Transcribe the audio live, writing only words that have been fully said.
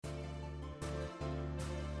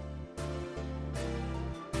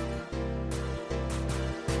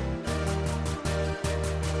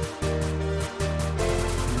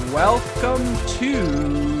welcome to...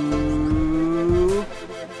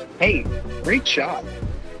 Hey, great shot.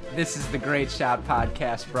 This is the Great Shot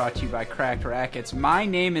Podcast brought to you by Cracked Rackets. My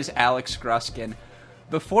name is Alex Gruskin.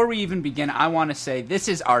 Before we even begin, I want to say this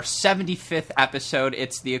is our 75th episode.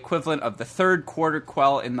 It's the equivalent of the third quarter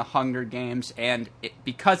quell in the Hunger Games, and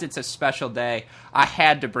because it's a special day, I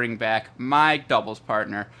had to bring back my doubles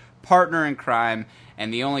partner in crime,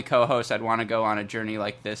 and the only co-host I'd want to go on a journey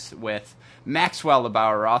like this with, Maxwell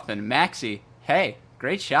Lebauer-Rothman. Maxie, hey,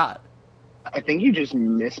 great shot. I think you just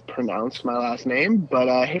mispronounced my last name,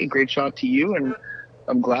 but hey, great shot to you, and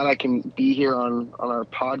I'm glad I can be here on our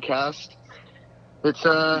podcast. It's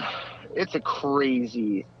a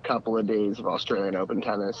crazy couple of days of Australian Open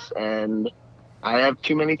tennis, and I have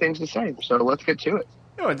too many things to say, so let's get to it.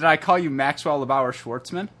 Oh, did I call you Maxwell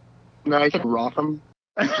Lebauer-Schwartzman? No, I said Rotham,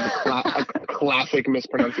 which is a classic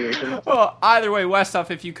mispronunciation. Well, either way,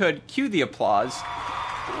 Westhoff, if you could, cue the applause.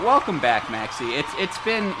 Welcome back, Maxie. It's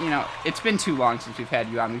been too long since we've had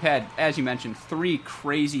you on. We've had, as you mentioned, 3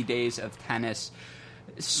 crazy days of tennis.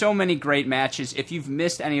 So many great matches. If you've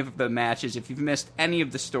missed any of the matches, if you've missed any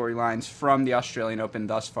of the storylines from the Australian Open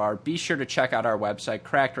thus far, be sure to check out our website,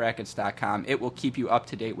 crackedrackets.com. It will keep you up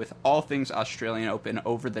to date with all things Australian Open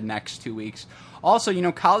over the next 2 weeks.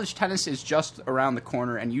 Also, college tennis is just around the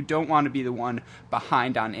corner, and you don't want to be the one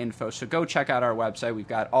behind on info, so go check out our website. We've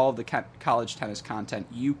got all the college tennis content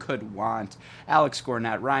you could want. Alex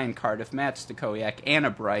Gornat, Ryan Cardiff, Matt Stakoyak, Anna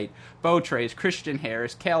Bright, Beau Treyz, Christian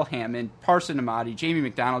Harris, Cal Hammond, Parson Amati, Jamie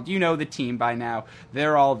McDonald. You know the team by now.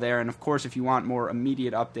 They're all there, and of course, if you want more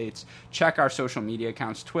immediate updates, check our social media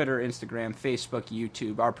accounts, Twitter, Instagram, Facebook,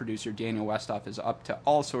 YouTube. Our producer, Daniel Westhoff, is up to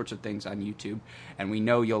all sorts of things on YouTube, and we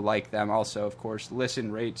know you'll like them. Also, of course,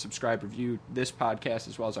 listen, rate, subscribe, review this podcast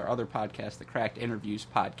as well as our other podcast, the Cracked Interviews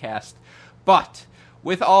podcast. But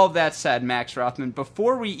with all of that said, Max Rothman,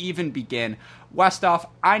 before we even begin, Westhoff,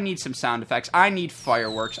 I need some sound effects. I need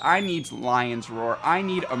fireworks. I need lions roar. I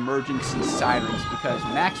need emergency sirens because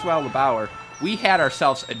Maxwell Lebauer, we had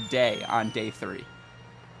ourselves a day on day 3.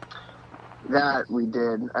 That we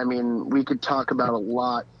did. I mean, we could talk about a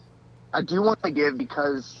lot. I do want to give,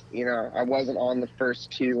 because, I wasn't on the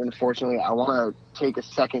first 2, unfortunately, I want to take a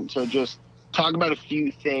second to just talk about a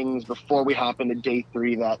few things before we hop into day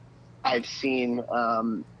 3 that I've seen,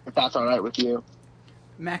 if that's all right with you.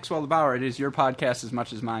 Maxwell Lebauer, it is your podcast as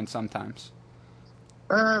much as mine sometimes.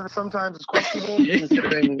 Sometimes it's questionable,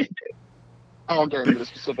 considering I'll get into the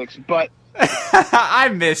specifics, but... I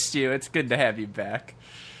missed you. It's good to have you back.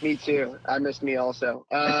 Me too. I missed me also.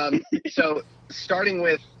 So, starting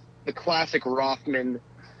with the classic Rothman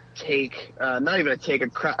take, not even a take, a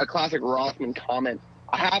classic Rothman comment.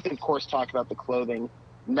 I have to, of course, talk about the clothing.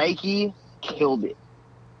 Nike killed it.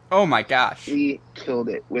 Oh my gosh. He killed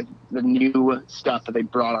it with the new stuff that they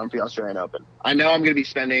brought on for the Australian Open. I know I'm going to be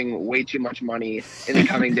spending way too much money in the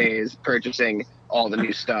coming days purchasing all the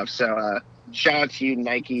new stuff. So shout out to you,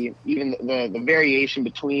 Nike. Even the variation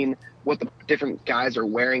between what the different guys are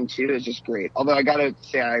wearing, too, is just great. Although I got to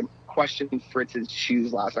say, I questioned Fritz's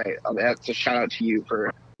shoes last night. That's a shout out to you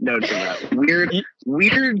for noticing that.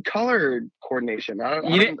 Weird color coordination. I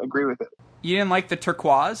don't agree with it. You didn't like the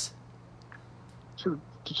turquoise?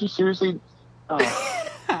 Did you seriously? Oh.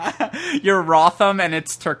 You're Rotham and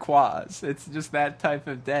it's turquoise. It's just that type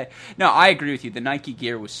of day. No, I agree with you. The Nike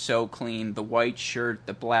gear was so clean. The white shirt,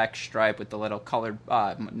 the black stripe with the little colored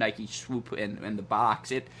Nike swoop in the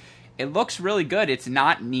box. It looks really good. It's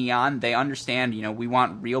not neon. They understand, we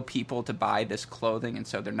want real people to buy this clothing, and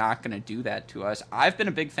so they're not going to do that to us. I've been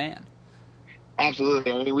a big fan.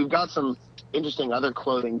 Absolutely. I mean, we've got some interesting other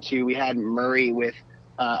clothing, too. We had Murray with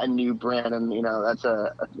a new brand, and, that's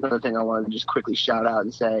another thing I wanted to just quickly shout out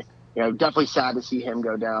and say, definitely sad to see him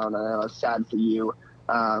go down. I know it's sad for you.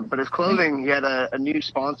 But his clothing, he had a new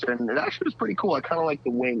sponsor, and it actually was pretty cool. I kind of like the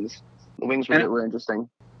wings. The wings were interesting.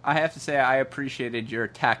 I have to say I appreciated your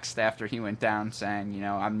text after he went down saying,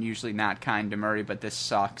 I'm usually not kind to Murray, but this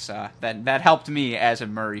sucks. That helped me as a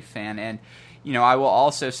Murray fan. And, I will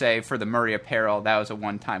also say for the Murray apparel, that was a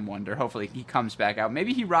one-time wonder. Hopefully he comes back out.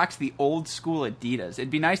 Maybe he rocks the old school Adidas. It'd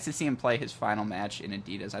be nice to see him play his final match in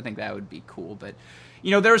Adidas. I think that would be cool. But,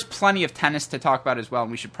 there's plenty of tennis to talk about as well, and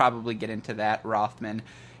we should probably get into that, Rothman.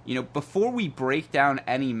 Before we break down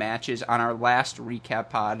any matches on our last recap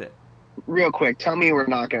pod, real quick, tell me we're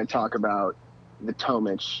not going to talk about the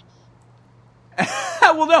Tomic.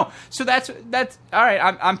 Well, no. So that's all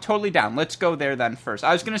right. I'm totally down. Let's go there then first.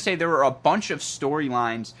 I was going to say there were a bunch of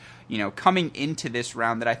storylines, coming into this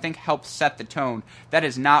round that I think helped set the tone. That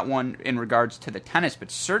is not one in regards to the tennis,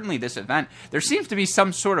 but certainly this event. There seems to be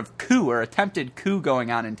some sort of coup or attempted coup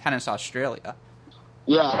going on in Tennis Australia.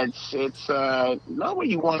 Yeah, it's not what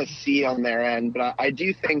you want to see on their end, but I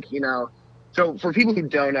do think, so for people who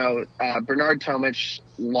don't know, Bernard Tomic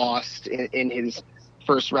lost in his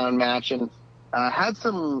first round match and had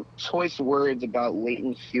some choice words about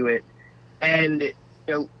Leighton Hewitt. And,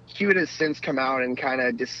 Hewitt has since come out and kind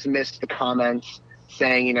of dismissed the comments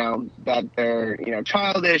saying, that they're,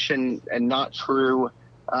 childish and not true.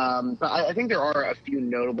 But I think there are a few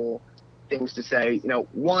notable things to say.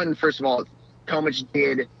 One, first of all, Tomic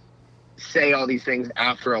did say all these things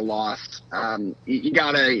after a loss. You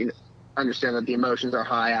gotta understand that the emotions are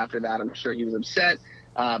high after that. I'm sure he was upset,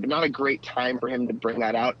 but not a great time for him to bring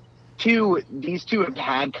that out. Two, these two have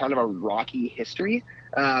had kind of a rocky history.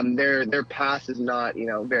 Their past is not,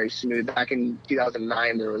 very smooth. Back in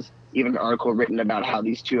 2009, there was even an article written about how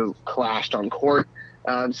these two clashed on court.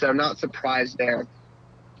 So I'm not surprised there.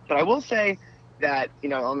 But I will say that,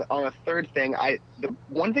 on a third thing, the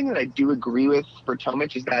one thing that I do agree with for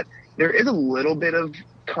Tomic is that there is a little bit of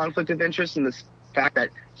conflict of interest in this fact that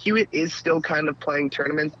Hewitt is still kind of playing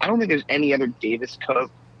tournaments. I don't think there's any other Davis Cup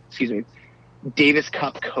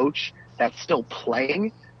coach that's still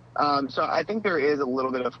playing. So I think there is a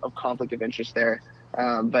little bit of conflict of interest there.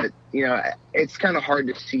 But, it's kind of hard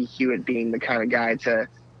to see Hewitt being the kind of guy to,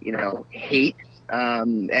 hate.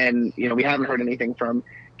 And, we haven't heard anything from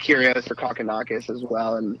Kyrgios or Kokkinakis as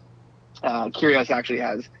well. And Kyrgios actually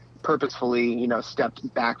has purposefully,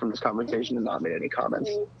 stepped back from this conversation and not made any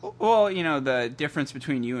comments. Well, the difference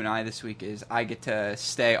between you and I this week is I get to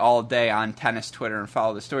stay all day on tennis Twitter and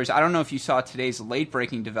follow the stories. I don't know if you saw today's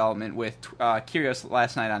late-breaking development with Kyrgios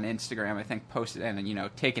last night on Instagram. I think posted, and,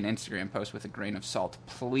 take an Instagram post with a grain of salt,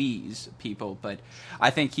 please, people. But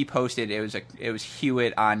I think he posted it was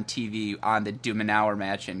Hewitt on TV on the De Minaur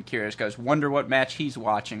match, and Kyrgios goes, "Wonder what match he's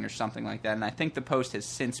watching," or something like that. And I think the post has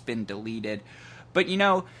since been deleted. But,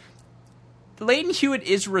 Leighton Hewitt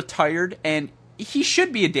is retired, and he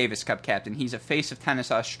should be a Davis Cup captain. He's a face of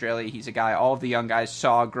Tennis Australia. He's a guy all of the young guys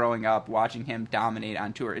saw growing up, watching him dominate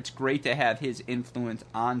on tour. It's great to have his influence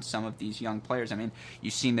on some of these young players. I mean,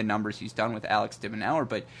 you've seen the numbers he's done with Alex de Minaur,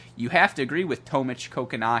 but you have to agree with Tomic,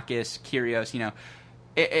 Kokkinakis, Kyrgios,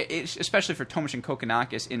 especially for Tomic and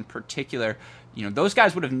Kokkinakis in particular, those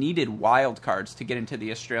guys would have needed wild cards to get into the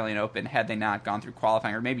Australian Open had they not gone through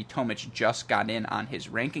qualifying, or maybe Tomic just got in on his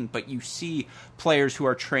ranking. But you see players who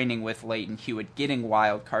are training with Leighton Hewitt getting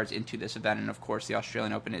wild cards into this event, and of course the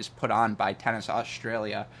Australian Open is put on by Tennis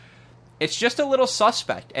Australia. It's just a little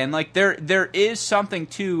suspect, and there is something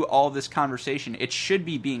to all this conversation. It should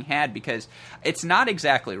be being had because it's not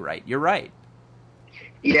exactly right. You're right.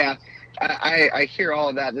 Yeah, I hear all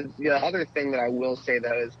of that. The other thing that I will say,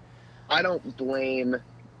 though, is I don't blame,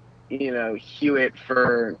 Hewitt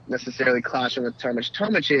for necessarily clashing with Tomic.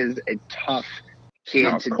 Tomic is a tough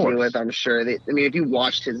kid to deal with, I'm sure. If you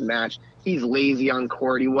watched his match, he's lazy on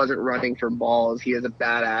court. He wasn't running for balls. He has a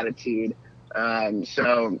bad attitude.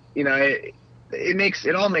 So,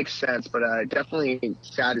 it all makes sense, but definitely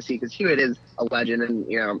sad to see because Hewitt is a legend, and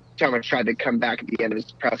Tomic tried to come back at the end of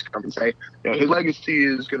his press conference and say, his legacy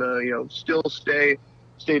is gonna still stay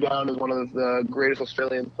down as one of the greatest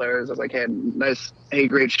Australian players. I was like, hey,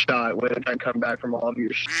 great shot. When did I come back from all of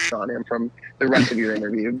your shit on him from the rest of your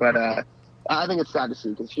interview? But I think it's sad to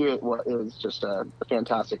see because Hewitt is just a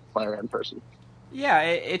fantastic player and person. Yeah,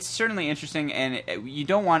 it's certainly interesting, and you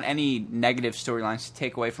don't want any negative storylines to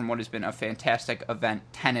take away from what has been a fantastic event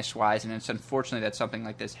tennis-wise, and it's unfortunately that something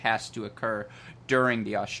like this has to occur during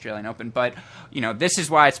the Australian Open. But, this is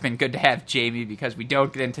why it's been good to have Jamie, because we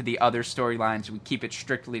don't get into the other storylines. We keep it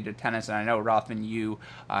strictly to tennis, and I know, Rothman, you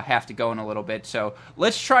have to go in a little bit. So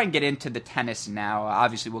let's try and get into the tennis now.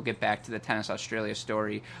 Obviously, we'll get back to the Tennis Australia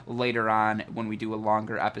story later on when we do a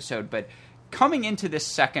longer episode. But coming into this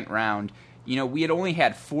second round, we had only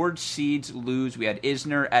had 4 seeds lose. We had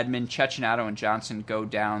Isner, Edmund, Cecchinato, and Johnson go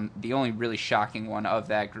down. The only really shocking one of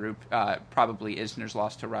that group, probably Isner's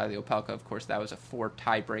loss to Riley Opelka. Of course, that was a 4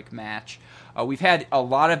 tiebreak match. We've had a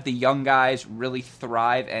lot of the young guys really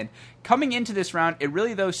thrive, and coming into this round, it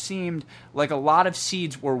really, though, seemed like a lot of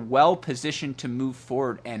seeds were well-positioned to move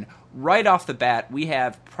forward. And right off the bat, we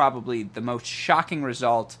have probably the most shocking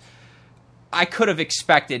result I could have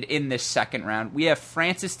expected in this second round. We have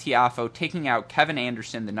Frances Tiafoe taking out Kevin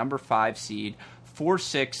Anderson, the number 5 seed,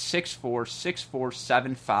 4-6, 6-4,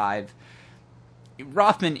 6-4, 7-5.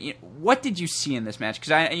 Rothman, what did you see in this match?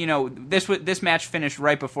 Because this match finished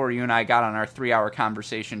right before you and I got on our 3-hour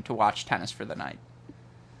conversation to watch tennis for the night.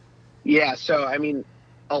 Yeah, so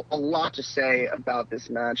a lot to say about this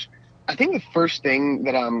match. I think the first thing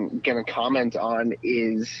that I'm going to comment on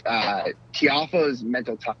is Tiafoe's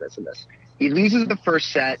mental toughness in this. He loses the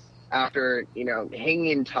first set. after, hanging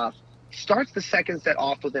in tough. Starts the second set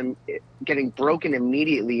off with him getting broken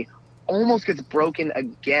immediately, almost gets broken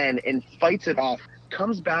again and fights it off,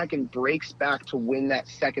 comes back and breaks back to win that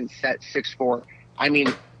second set 6-4. I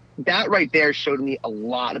mean, that right there showed me a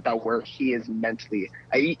lot about where he is mentally.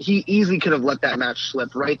 He easily could have let that match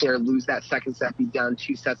slip right there, lose that second set, be down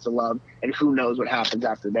 2 sets to love, and who knows what happens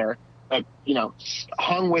after there. But,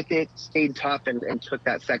 hung with it, stayed tough, and took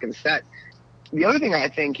that second set. The other thing I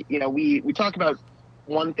think, we talk about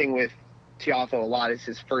one thing with Tiafoe a lot is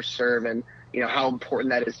his first serve and, how important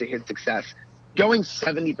that is to his success. Going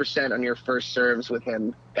 70% on your first serves with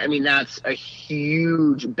him, I mean, that's a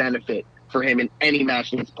huge benefit for him in any match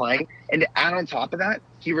he's playing. And to add on top of that,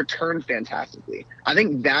 he returned fantastically. I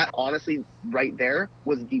think that, honestly, right there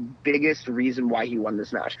was the biggest reason why he won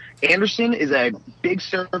this match. Anderson is a big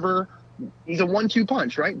server. He's a 1-2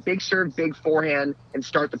 punch, right? Big serve, big forehand, and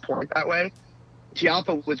start the point that way.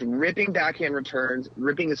 Tiafoe was ripping backhand returns,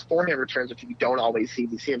 ripping his forehand returns, which you don't always see.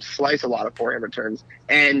 You see him slice a lot of forehand returns.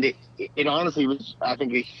 And it honestly was, I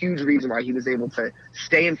think, a huge reason why he was able to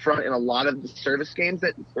stay in front in a lot of the service games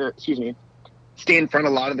stay in front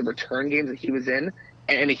of a lot of the return games that he was in,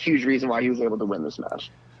 and a huge reason why he was able to win this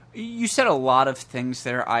match. You said a lot of things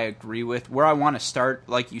there I agree with. Where I want to start,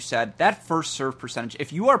 like you said, that first serve percentage,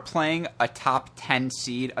 if you are playing a top 10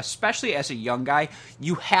 seed, especially as a young guy,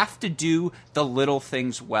 you have to do the little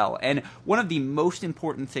things well. And one of the most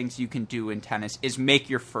important things you can do in tennis is make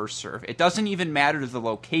your first serve. It doesn't even matter the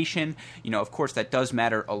location. Of course, that does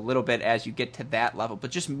matter a little bit as you get to that level.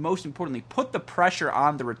 But just most importantly, put the pressure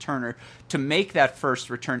on the returner to make that first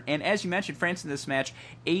return. And as you mentioned, France in this match,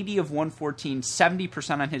 80 of 114,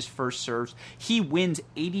 70% on his first serves. He wins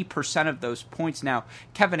 80% of those points. Now,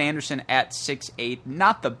 Kevin Anderson at 6'8",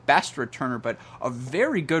 not the best returner, but a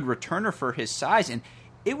very good returner for his size. And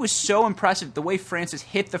it was so impressive the way Francis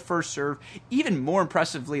hit the first serve. Even more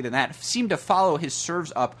impressively than that, seemed to follow his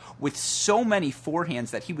serves up with so many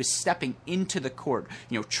forehands that he was stepping into the court,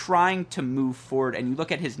 trying to move forward. And you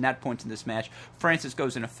look at his net points in this match, Francis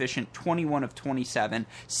goes an efficient 21 of 27,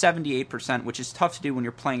 78%, which is tough to do when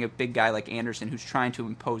you're playing a big guy like Anderson who's trying to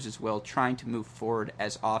impose his will, trying to move forward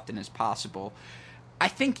as often as possible. I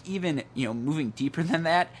think even, moving deeper than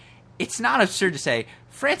that, it's not absurd to say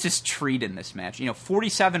Francis treed in this match.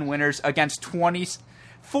 47 winners against 20.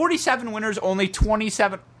 47 winners, only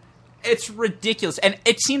 27. It's ridiculous. And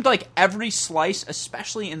it seemed like every slice,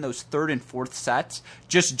 especially in those third and fourth sets,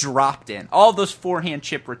 just dropped in. All those forehand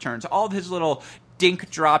chip returns, all of his little dink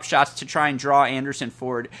drop shots to try and draw Anderson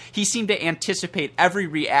forward. He seemed to anticipate every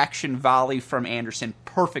reaction volley from Anderson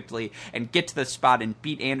perfectly and get to the spot and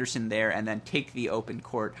beat Anderson there and then take the open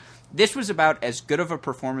court. This was about as good of a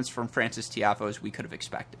performance from Francis Tiafoe as we could have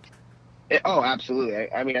expected. Oh, absolutely.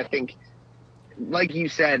 I mean, I think, like you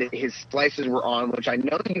said, his slices were on, which I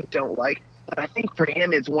know you don't like, but I think for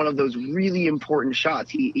him it's one of those really important shots.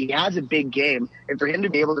 He has a big game, and for him to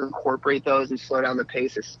be able to incorporate those and slow down the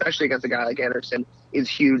pace, especially against a guy like Anderson, is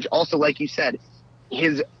huge. Also, like you said,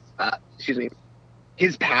 his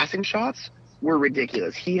passing shots were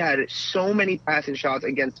ridiculous. He had so many passing shots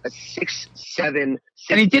against a 6'7",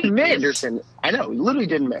 and he didn't miss. Anderson. I know, he literally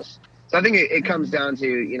didn't miss. So I think it comes down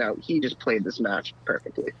to, he just played this match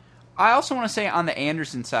perfectly. I also want to say on the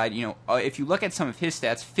Anderson side, if you look at some of his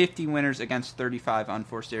stats, 50 winners against 35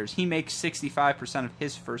 unforced errors. He makes 65% of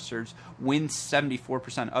his first serves, wins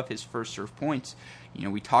 74% of his first serve points.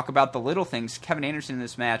 We talk about the little things. Kevin Anderson in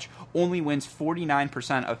this match only wins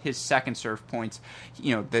 49% of his second serve points.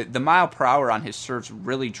 The mile per hour on his serves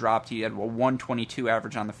really dropped. He had a 122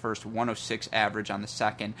 average on the first, 106 average on the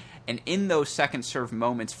second. And in those second serve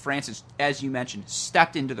moments, Francis, as you mentioned,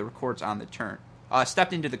 stepped into the court on the turn.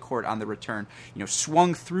 Stepped into the court on the return,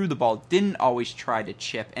 swung through the ball, didn't always try to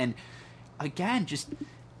chip. And again, just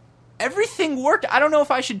everything worked. I don't know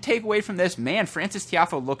if I should take away from this. Man, Francis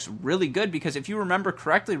Tiafoe looks really good because if you remember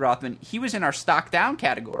correctly, Rothman, he was in our stock down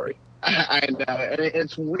category. I know. And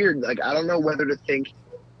it's weird. Like, I don't know whether to think,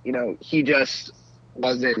 he just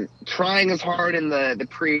wasn't trying as hard in the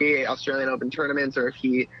pre-Australian Open tournaments, or if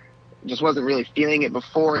he just wasn't really feeling it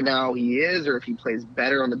before. Now he is, or if he plays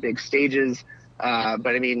better on the big stages.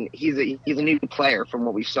 But I mean, he's a new player from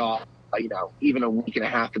what we saw, even a week and a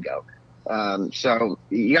half ago. So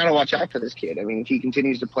you got to watch out for this kid. I mean, if he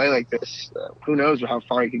continues to play like this, who knows how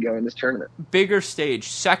far he could go in this tournament. Bigger stage,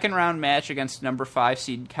 second round match against number 5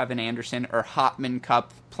 seed Kevin Anderson, or Hopman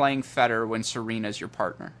Cup playing Federer when Serena's your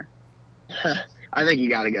partner. I think you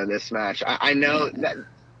got to go this match. I know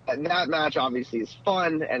that match obviously is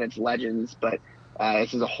fun and it's legends, but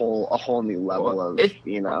this is a whole new level of.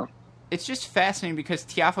 it's just fascinating because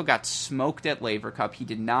Tiafoe got smoked at Laver Cup. He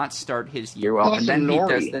did not start his year well, and then Nori.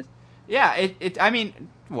 he does this. Yeah, I mean,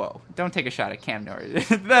 whoa, don't take a shot at Cam Norrie.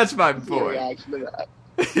 That's my boy. Yeah, actually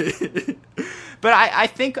that. But I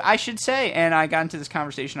think I should say, and I got into this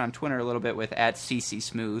conversation on Twitter a little bit with @CC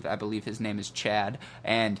Smooth. I believe his name is Chad,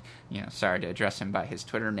 and sorry to address him by his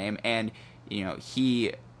Twitter name. And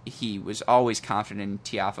he was always confident in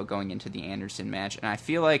Tiafoe going into the Anderson match, and I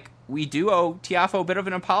feel like we do owe Tiafoe a bit of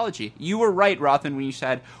an apology. You were right, Rothman, when you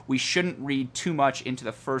said we shouldn't read too much into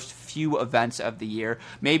the first few events of the year.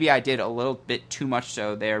 Maybe I did a little bit too much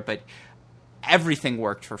so there, but everything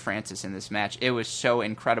worked for Francis in this match. It was so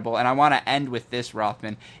incredible. And I want to end with this,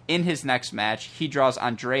 Rothman. In his next match, he draws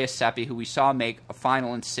Andreas Seppi, who we saw make a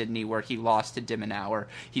final in Sydney where he lost to Dimmenauer.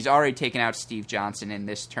 He's already taken out Steve Johnson in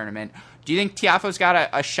this tournament. Do you think Tiafoe's got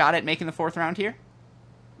a shot at making the fourth round here?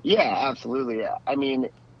 Yeah, absolutely. Yeah. I mean,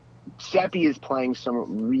 Seppi is playing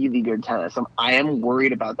some really good tennis. I am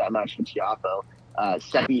worried about that match with Tiafoe.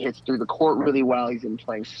 Seppi hits through the court really well. He's been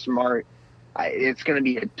playing smart. It's going to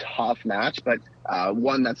be a tough match, but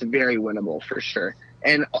one that's very winnable for sure.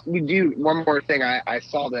 And we do one more thing. I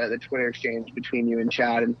saw the Twitter exchange between you and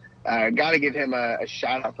Chad, and got to give him a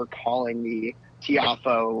shout out for calling the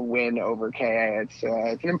Tiafoe win over KA. It's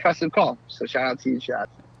an impressive call. So shout out to you, Chad.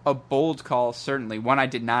 A bold call, certainly. One I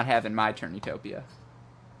did not have in my Turnitopia.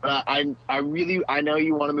 I know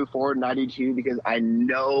you want to move forward, and I do too, because I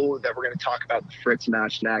know that we're going to talk about the Fritz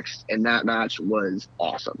match next, and that match was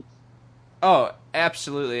awesome. Oh,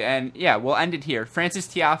 absolutely. And yeah, we'll end it here. Francis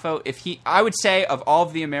Tiafoe, I would say of all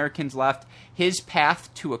of the Americans left, his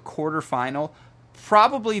path to a quarterfinal,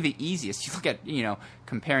 probably the easiest. You look at,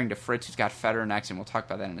 comparing to Fritz, who's got Federer next, and we'll talk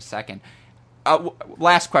about that in a second.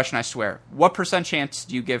 Last question, I swear. What % chance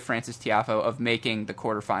do you give Francis Tiafoe of making the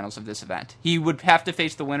quarterfinals of this event? He would have to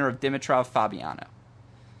face the winner of Dimitrov-Fabiano.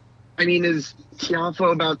 I mean, is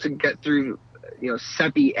Tiafoe about to get through,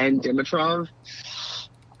 Seppi and Dimitrov?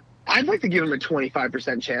 I'd like to give him a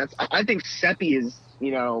 25% chance. I think Seppi is,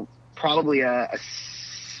 probably a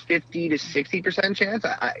 50 to 60% chance.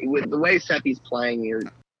 With the way Seppi's playing here,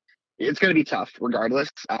 it's going to be tough regardless.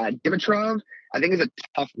 Dimitrov, I think, is a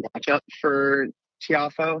tough matchup for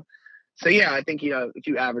Tiafoe. So, yeah, I think, if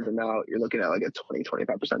you average them out, you're looking at like a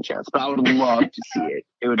 20-25% chance. But I would love to see it.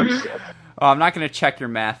 It would be sick. Oh, I'm not going to check your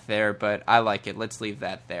math there, but I like it. Let's leave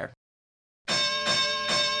that there.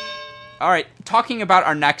 All right, talking about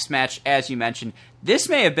our next match, as you mentioned, this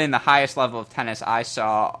may have been the highest level of tennis I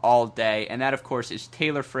saw all day, and that, of course, is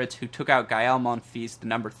Taylor Fritz, who took out Gael Monfils, the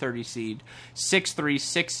number 30 seed, 6-3,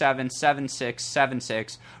 6-7, 7-6,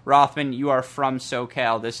 7-6. Rothman, you are from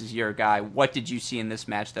SoCal. This is your guy. What did you see in this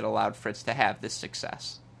match that allowed Fritz to have this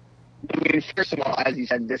success? I mean, first of all, as you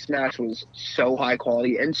said, this match was so high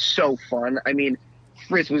quality and so fun. I mean,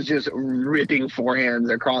 Fritz was just ripping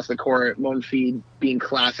forehands across the court, Monfils being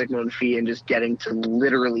classic Monfils and just getting to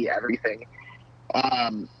literally everything.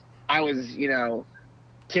 I was,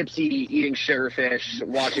 tipsy, eating sugarfish,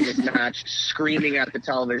 watching this match, screaming at the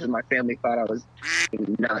television. My family thought I was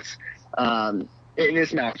nuts.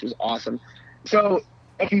 This match was awesome. So,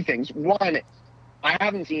 a few things. One, I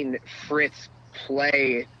haven't seen Fritz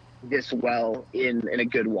play this well in a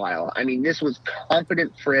good while. I mean, this was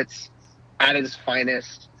confident Fritz at his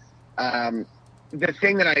finest. The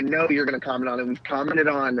thing that I know you're going to comment on, and we've commented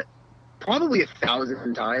on probably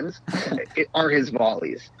 1,000 times, are his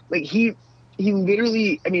volleys. Like, he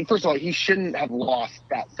literally, I mean, first of all, he shouldn't have lost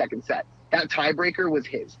that second set. That tiebreaker was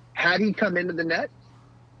his. Had he come into the net,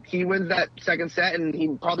 he wins that second set, and he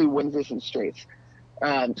probably wins this in straights.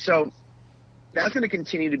 So that's going to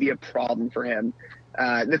continue to be a problem for him.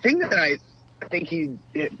 The thing that I think he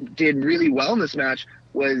did really well in this match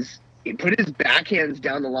was he put his backhands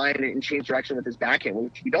down the line and change direction with his backhand,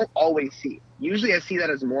 which we don't always see. Usually I see that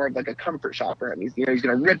as more of like a comfort shot for him. He's going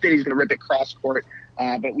to rip it. He's going to rip it cross court.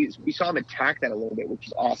 But we saw him attack that a little bit, which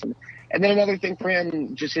is awesome. And then another thing for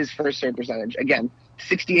him, just his first serve percentage. Again,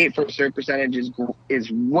 68 first serve percentage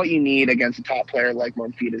is what you need against a top player like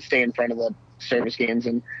Monfils to stay in front of the service games.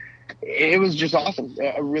 And it was just awesome.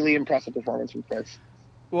 A really impressive performance from Fritz.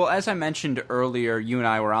 Well, as I mentioned earlier, you and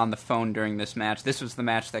I were on the phone during this match. This was the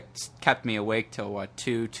match that kept me awake till,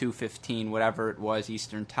 2:15, whatever it was,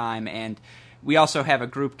 Eastern Time. And we also have a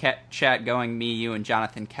group chat going, me, you, and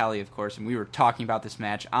Jonathan Kelly, of course, and we were talking about this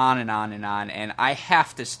match on and on and on. And I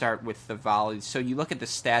have to start with the volleys. So you look at the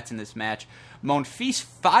stats in this match. Monfils,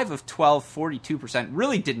 5 of 12, 42%,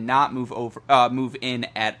 really did not move in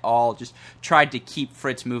at all. Just tried to keep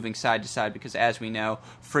Fritz moving side to side because, as we know,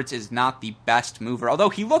 Fritz is not the best mover. Although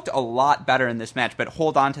he looked a lot better in this match, but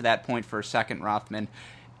hold on to that point for a second, Rothman.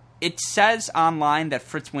 It says online that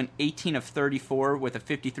Fritz went 18 of 34 with a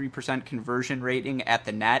 53% conversion rating at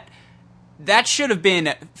the net. That should have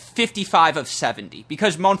been 55 of 70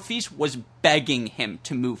 because Monfils was begging him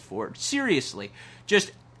to move forward. Seriously,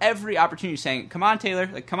 just every opportunity saying, come on, Taylor,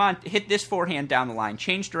 like, come on, hit this forehand down the line,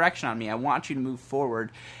 change direction on me, I want you to move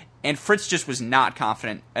forward. And Fritz just was not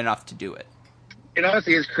confident enough to do it. It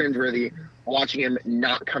honestly is cringeworthy watching him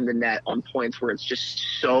not come to net on points where it's just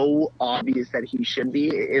so obvious that he should be.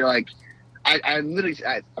 I'm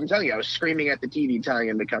telling you, I was screaming at the TV telling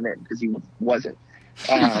him to come in because he wasn't.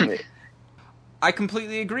 I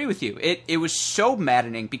completely agree with you. It was so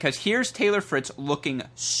maddening because here's Taylor Fritz looking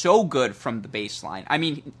so good from the baseline. I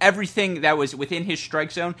mean, everything that was within his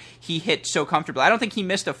strike zone, he hit so comfortably. I don't think he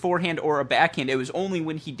missed a forehand or a backhand. It was only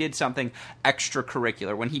when he did something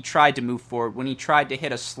extracurricular, when he tried to move forward, when he tried to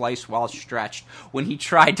hit a slice while stretched, when he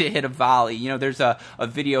tried to hit a volley. You know, there's a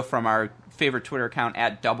video from our favorite Twitter account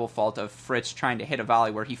at Double Fault of Fritz trying to hit a volley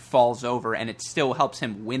where he falls over and it still helps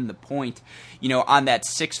him win the point. You know, on that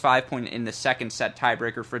 6-5 point in the second set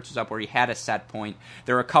tiebreaker, Fritz was up where he had a set point.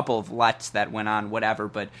 There were a couple of lets that went on, whatever,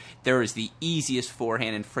 but there was the easiest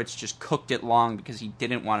forehand and Fritz just cooked it long because he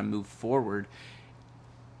didn't want to move forward.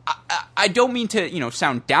 I don't mean to,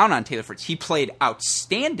 sound down on Taylor Fritz. He played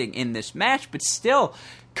outstanding in this match, but still,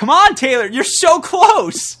 come on, Taylor, you're so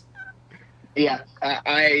close. Yeah,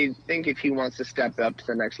 I think if he wants to step up to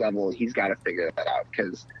the next level, he's got to figure that out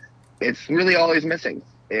because it's really all he's missing.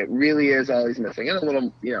 It really is all he's missing, and a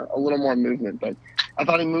little more movement. But I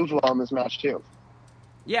thought he moved well in this match too.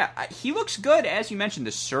 Yeah, he looks good. As you mentioned,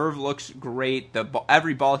 the serve looks great.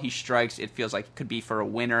 Every ball he strikes, it feels like it could be for a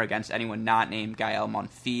winner against anyone not named Gael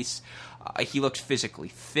Monfils. He looks physically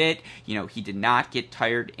fit. He did not get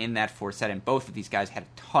tired in that fourth set, and both of these guys had a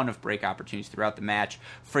ton of break opportunities throughout the match.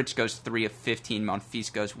 Fritz goes 3 of 15.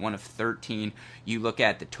 Monfils goes 1 of 13. You look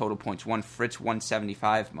at the total points. Fritz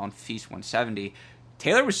 175, Monfils 170.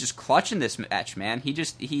 Taylor was just clutching this match, man.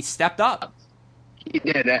 He stepped up. He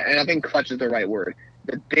did, and I think clutch is the right word.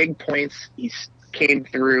 The big points, he came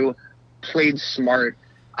through, played smart.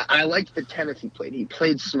 I liked the tennis he played. He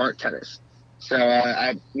played smart tennis. So,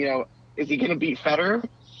 is he going to beat Federer?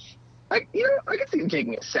 I can see him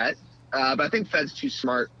taking a set. But I think Fed's too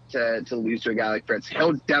smart to lose to a guy like Fritz.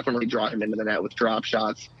 He'll definitely draw him into the net with drop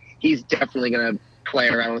shots. He's definitely going to play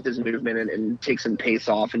around with his movement and take some pace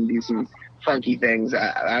off and do some funky things.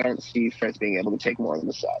 I don't see Fritz being able to take more than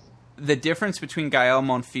the set. The difference between Gael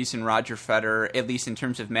Monfils and Roger Federer, at least in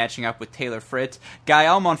terms of matching up with Taylor Fritz,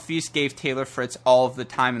 Gael Monfils gave Taylor Fritz all of the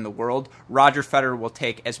time in the world. Roger Federer will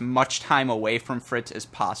take as much time away from Fritz as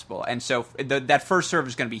possible. And so that first serve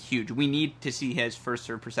is going to be huge. We need to see his first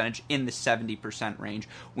serve percentage in the 70% range.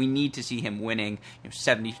 We need to see him winning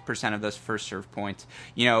 70% of those first serve points.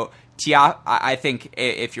 I think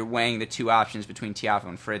if you're weighing the two options between Tiafoe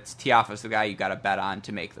and Fritz, Tiafoe's the guy you got to bet on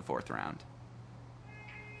to make the fourth round.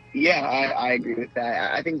 Yeah, I agree with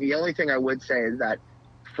that. I think the only thing I would say is that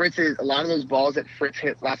a lot of those balls that Fritz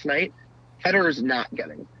hit last night, Federer's not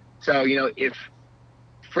getting. So, if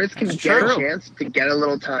Fritz can get a chance to get a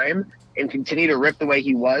little time and continue to rip the way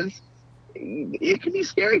he was, it could be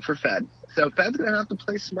scary for Fed. So Fed's going to have to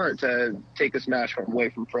play smart to take this match away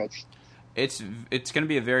from Fritz. It's going to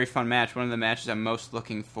be a very fun match. One of the matches I'm most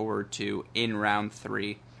looking forward to in round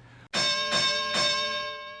 3.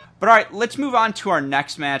 But all right, let's move on to our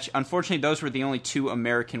next match. Unfortunately, those were the only 2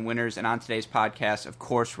 American winners. And on today's podcast, of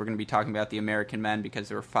course, we're going to be talking about the American men because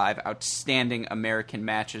there were 5 outstanding American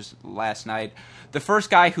matches last night. The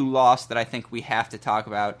first guy who lost that I think we have to talk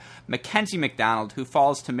about, Mackenzie McDonald, who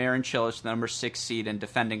falls to Marin Cilic, the number 6 seed and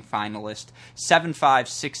defending finalist, 7-5,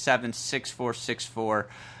 6-7, 6-4, 6-4.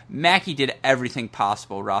 Mackey did everything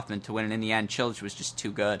possible, Rothman, to win, and in the end, Cilic was just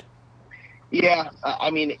too good. Yeah,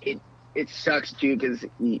 it sucks, too, because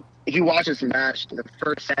if you watch this match, the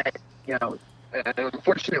first set, an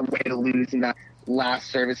unfortunate way to lose in that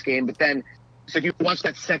last service game. But then, so if you watch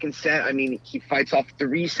that second set, he fights off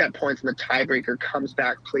 3 set points in the tiebreaker, comes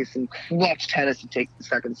back, plays some clutch tennis to take the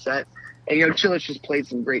second set. And, Cilic just played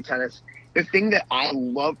some great tennis. The thing that I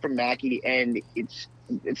love from Mackey, and it's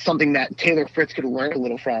something that Taylor Fritz could learn a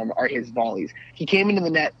little from, are his volleys. He came into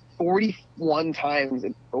the net 41 times.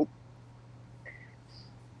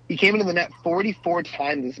 He came into the net 44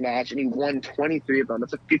 times this match, and he won 23 of them.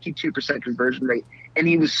 That's a 52% conversion rate, and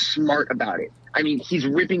he was smart about it. He's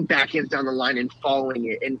ripping backhands down the line and following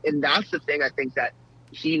it, and that's the thing I think that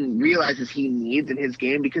he realizes he needs in his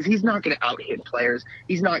game because he's not going to out-hit players.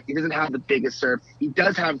 He doesn't have the biggest serve. He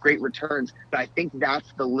does have great returns, but I think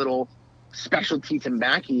that's the little specialty to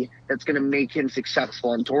Mackey that's going to make him successful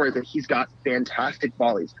on tour, that he's got fantastic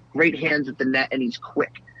volleys, great hands at the net, and he's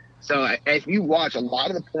quick. So if you watch, a lot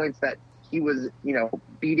of the points that he was,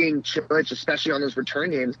 beating Cilic, especially on those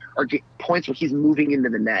return games, are points where he's moving into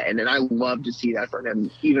the net. And I love to see that from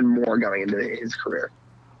him even more going into his career.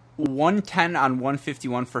 110 on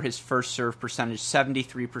 151 for his first serve percentage,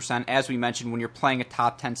 73%. As we mentioned, when you're playing a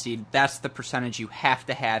top 10 seed, that's the percentage you have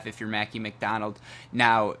to have if you're Mackie McDonald.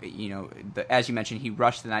 Now, as you mentioned, he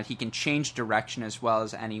rushed the net. He can change direction as well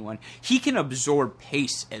as anyone. He can absorb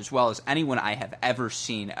pace as well as anyone I have ever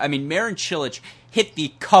seen. I mean, Marin Cilic hit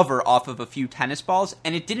the cover off of a few tennis balls,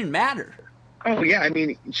 and it didn't matter. Oh, yeah. I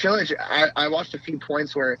mean, Cilic, I watched a few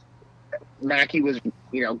points where Mackie was,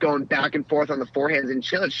 going back and forth on the forehands, and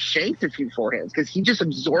Cilic shanked a few forehands because he just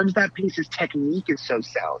absorbs that pace. His technique is so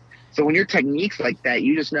sound. So when your technique's like that,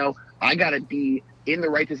 you just know I got to be in the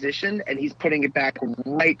right position, and he's putting it back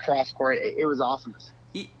right cross court. It was awesome.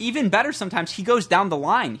 Even better, sometimes he goes down the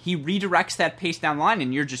line. He redirects that pace down the line,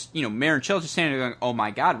 and you're just, Marin Cilic just standing there going, oh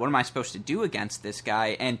my God, what am I supposed to do against this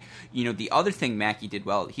guy? And, the other thing Mackie did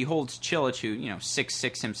well, he holds Cilic, who,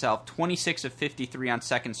 6'6" himself, 26 of 53 on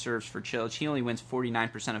second serves for Cilic. He only wins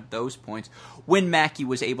 49% of those points when Mackie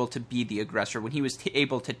was able to be the aggressor, when he was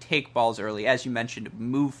able to take balls early, as you mentioned,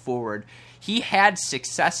 move forward. He had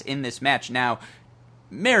success in this match. Now,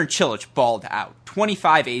 Marin Cilic balled out.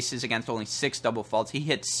 25 aces against only 6 double faults. He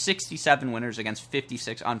hit 67 winners against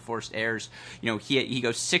 56 unforced errors. He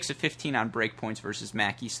goes 6 of 15 on break points versus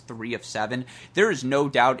Mackie's 3 of 7. There is no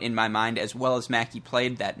doubt in my mind, as well as Mackie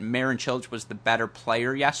played, that Marin Cilic was the better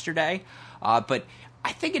player yesterday. But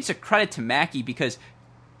I think it's a credit to Mackie because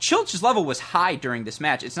Cilic's level was high during this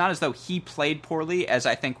match. It's not as though he played poorly, as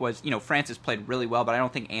I think was, Francis played really well, but I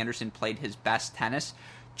don't think Anderson played his best tennis.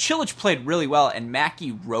 Cilic played really well, and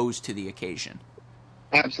Mackie rose to the occasion.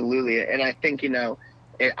 Absolutely, and I think if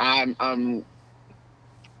I'm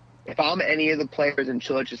any of the players in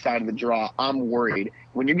Cilic's side of the draw, I'm worried.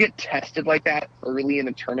 When you get tested like that early in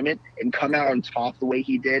the tournament and come out on top the way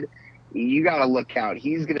he did, you got to look out.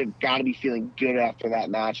 He's got to be feeling good after that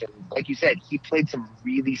match. And like you said, he played some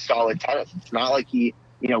really solid tennis. It's not like he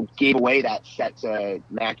gave away that set to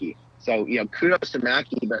Mackie. So, kudos to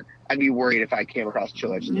Mackie, but I'd be worried if I came across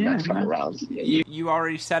Cilic in the next couple rounds. You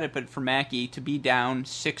already said it, but for Mackie to be down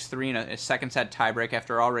 6-3 in a second set tiebreak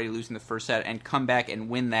after already losing the first set and come back and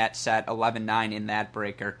win that set 11-9 in that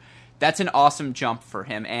breaker, that's an awesome jump for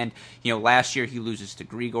him. And, last year he loses to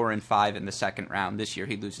Grigor in 5 in the second round. This year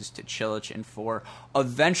he loses to Cilic in 4.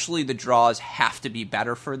 Eventually the draws have to be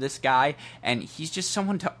better for this guy, and he's just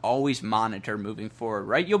someone to always monitor moving forward,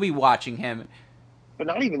 right? You'll be watching him. But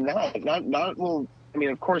not even that. Well, I mean,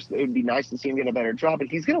 of course, it would be nice to see him get a better draw, but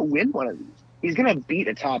he's going to win one of these. He's going to beat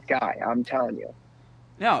a top guy, I'm telling you.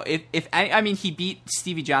 No, he beat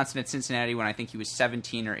Stevie Johnson at Cincinnati when I think he was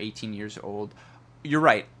 17 or 18 years old. You're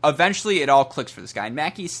right. Eventually, it all clicks for this guy. And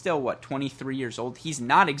Mackie's still, 23 years old? He's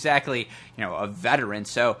not exactly, a veteran.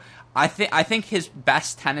 So I think his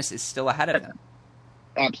best tennis is still ahead of him.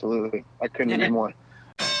 Absolutely. I couldn't agree more.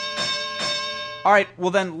 All right, well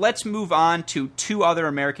then let's move on to 2 other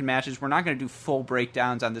American matches. We're not going to do full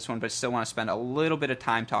breakdowns on this one, but I still want to spend a little bit of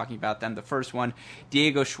time talking about them. The first one,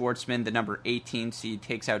 Diego Schwartzman, the number 18 seed,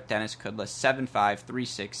 takes out Denis Kudla 7-5,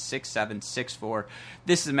 3-6, 6-7, 6-4.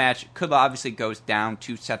 This is a match. Kudla obviously goes down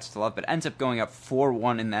 2 sets to love, but ends up going up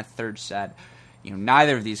 4-1 in that third set.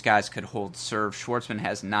 Neither of these guys could hold serve. Schwartzman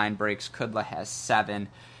has 9 breaks. Kudla has 7.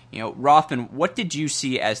 Rothman, what did you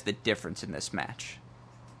see as the difference in this match?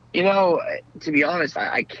 To be honest,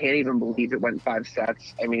 I can't even believe it went 5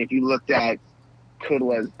 sets. I mean, if you looked at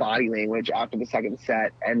Kudla's body language after the second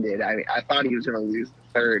set ended, I thought he was going to lose the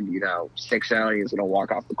third, 6-0, he was going to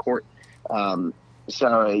walk off the court.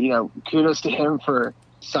 So, kudos to him for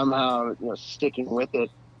somehow, sticking with it.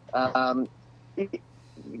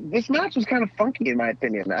 This match was kind of funky, in my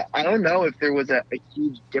opinion. I don't know if there was a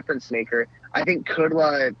huge difference maker. I think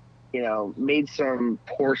Kudla, made some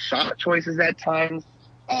poor shot choices at times.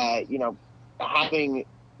 Having,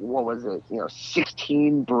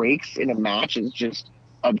 16 breaks in a match is just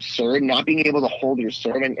absurd. Not being able to hold your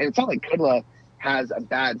serve. And it's not like Kudla has a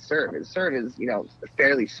bad serve. His serve is,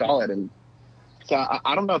 fairly solid. And so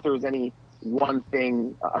I don't know if there was any one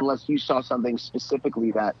thing, unless you saw something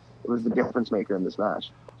specifically that was the difference maker in this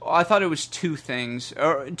match. Well, I thought it was 2 things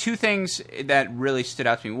that really stood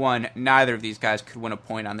out to me. One, neither of these guys could win a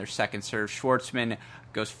point on their second serve. Schwartzman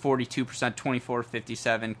goes 42%,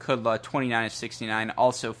 24-57. Kudla, 29-69,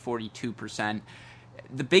 also 42%.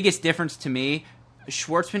 The biggest difference to me,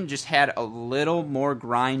 Schwartzman just had a little more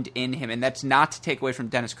grind in him, and that's not to take away from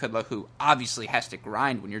Denis Kudla, who obviously has to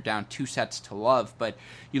grind when you're down 2-0. But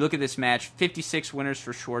you look at this match, 56 winners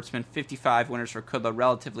for Schwartzman, 55 winners for Kudla,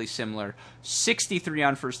 relatively similar. 63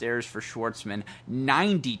 on first errors for Schwartzman,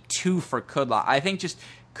 92 for Kudla. I think just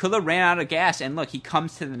Kudla ran out of gas, and look, he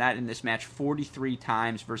comes to the net in this match 43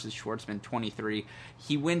 times versus Schwartzman 23.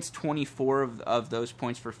 He wins 24 of those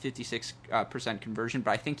points for 56% conversion,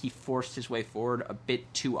 but I think he forced his way forward a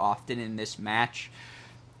bit too often in this match.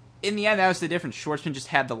 In the end, that was the difference. Schwartzman just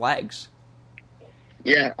had the legs.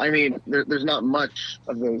 Yeah, I mean, there's not much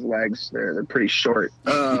of those legs. They're pretty short.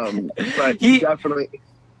 But he definitely...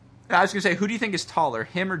 I was going to say, who do you think is taller,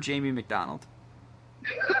 him or Jamie McDonald?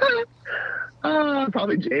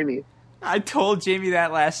 Probably Jamie. I told Jamie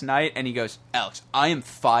that last night, and he goes, Alex, I am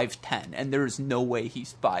 5'10", and there is no way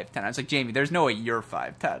he's 5'10". I was like, Jamie, there's no way you're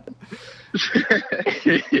 5'10".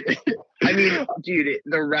 I mean, dude,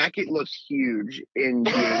 the racket looks huge in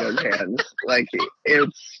Diego's hands. Like,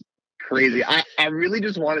 it's crazy. I really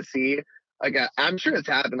just want to see, like, I'm sure it's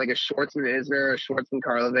happened, like a Schwartzman-Isner, a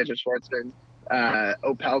Schwartzman-Karlovic, a Schwartzman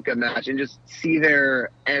Opelka match, and just see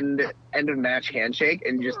their end of match handshake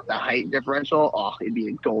and just the height differential. Oh, it'd be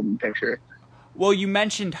a golden picture. Well, you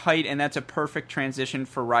mentioned height, and that's a perfect transition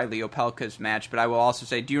for Riley Opelka's match, but I will also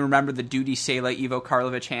say, do you remember the Duty Sela Ivo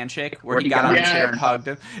Karlovic handshake where he got on the chair and hugged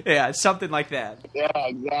him? Yeah, something like that. Yeah,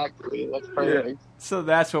 exactly. That's perfect. Yeah. So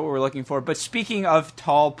that's what we're looking for. But speaking of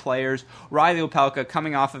tall players, Riley Opelka,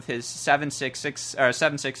 coming off of his 7-6, 6-7,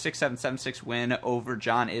 7-6 win over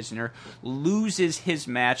John Isner, loses his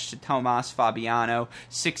match to Tomas Fabiano,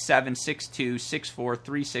 6-7, 6-2, 6-4,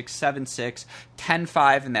 3-6, 7-6,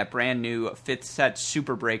 10-5 in that brand new fifth set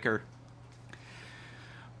super breaker.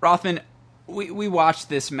 Rothman, we watched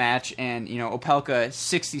this match, and, you know, Opelka,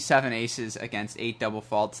 67 aces against 8 double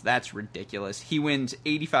faults. That's ridiculous. He wins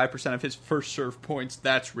 85% of his first serve points.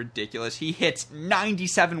 That's ridiculous. He hits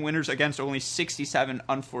 97 winners against only 67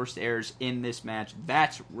 unforced errors in this match.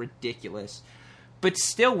 That's ridiculous. But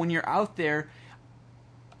still, when you're out there...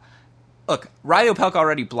 Look, Riley Opelka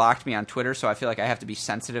already blocked me on Twitter, so I feel like I have to be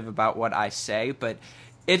sensitive about what I say, but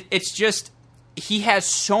it's just... He has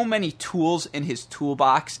so many tools in his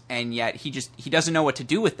toolbox, and yet he doesn't know what to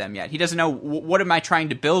do with them yet. He doesn't know, what am I trying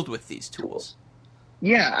to build with these tools?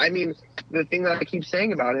 Yeah, I mean, the thing that I keep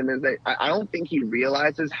saying about him is that I don't think he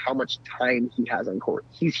realizes how much time he has on court.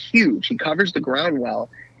 He's huge. He covers the ground well,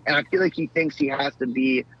 and I feel like he thinks he has to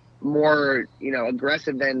be more,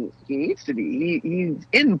 aggressive than he needs to be. He's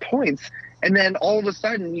in points, and then all of a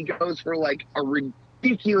sudden he goes for like a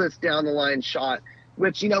ridiculous down the line shot,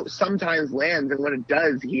 which, sometimes lands, and when it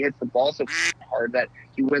does, he hits the ball so hard that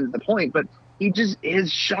he wins the point. But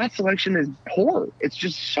his shot selection is poor. It's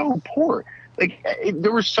just so poor. Like,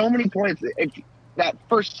 there were so many points. That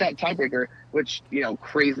first set tiebreaker, which,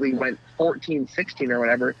 crazily went 14-16 or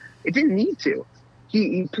whatever, it didn't need to.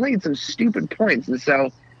 He played some stupid points. And so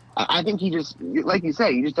I think he just, like you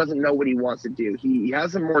say, he just doesn't know what he wants to do. He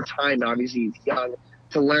has some more time, obviously, he's young,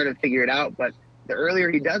 to learn and figure it out, but the earlier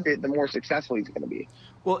he does it, the more successful he's going to be.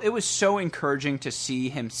 Well, it was so encouraging to see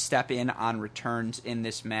him step in on returns in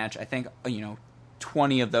this match. I think,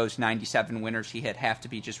 20 of those 97 winners he hit have to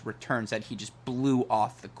be just returns that he just blew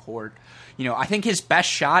off the court. I think his best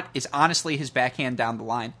shot is honestly his backhand down the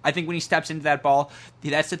line. I think when he steps into that ball,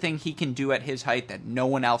 that's the thing he can do at his height that no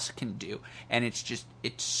one else can do. And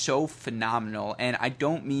it's so phenomenal. And I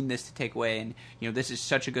don't mean this to take away, and, this is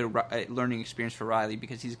such a good learning experience for Riley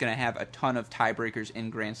because he's going to have a ton of tiebreakers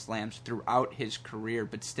in Grand Slams throughout his career,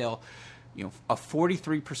 but still, a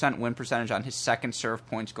 43% win percentage on his second serve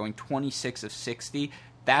points, going 26 of 60,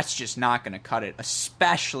 that's just not going to cut it,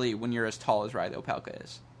 especially when you're as tall as Riley Opelka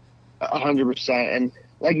is. 100%. And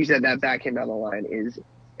like you said, that backhand down the line is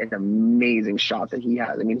an amazing shot that he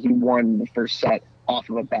has. I mean, he won the first set off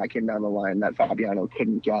of a backhand down the line that Fabiano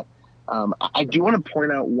couldn't get. I do want to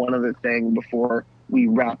point out one other thing before we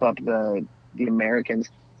wrap up the Americans.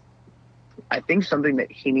 I think something that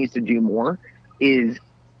he needs to do more is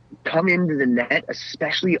come into the net,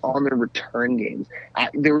 especially on the return games.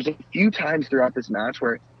 There was a few times throughout this match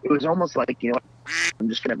where it was almost like, I'm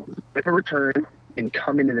just going to whip a return and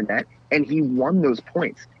come into the net, and he won those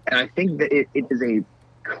points. And I think that it is a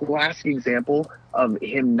classic example of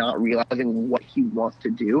him not realizing what he wants to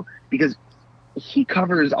do, because he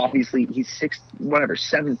covers, obviously, he's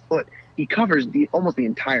 7 foot. He covers almost the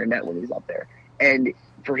entire net when he's up there. And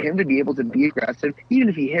for him to be able to be aggressive, even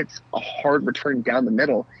if he hits a hard return down the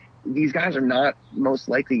middle, these guys are not most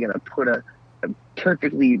likely going to put a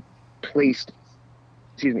perfectly placed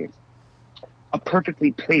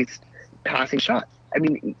passing shot. I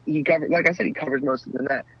mean, he covers, like I said, he covers most of the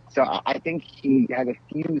net. So I think he has a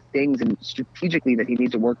few things and strategically that he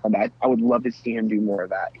needs to work on. That I would love to see him do more of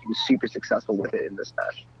that. He was super successful with it in this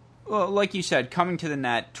match. Well, like you said, coming to the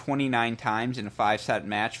net 29 times in a 5-set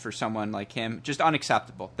match for someone like him, just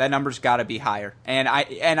unacceptable. That number's got to be higher. And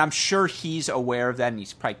I'm sure he's aware of that, and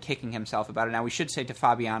he's probably kicking himself about it. Now, we should say, to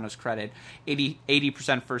Fabiano's credit,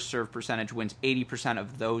 80% first serve percentage, wins 80%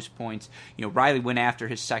 of those points. You know, Riley went after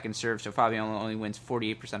his second serve, so Fabiano only wins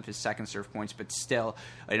 48% of his second serve points, but still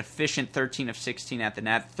an efficient 13 of 16 at the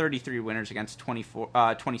net, 33 winners against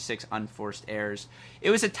 26 unforced errors.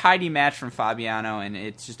 It was a tidy match from Fabiano, and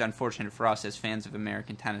it's just unfortunate for us as fans of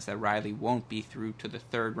American tennis that Riley won't be through to the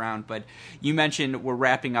third round. But you mentioned we're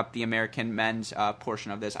wrapping up the American men's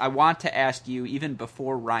portion of this. I want to ask you, even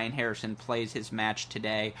before Ryan Harrison plays his match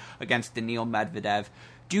today against Daniil Medvedev,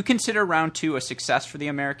 do you consider round 2 a success for the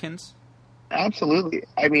Americans? Absolutely.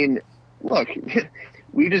 I mean, look,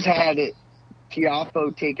 we just had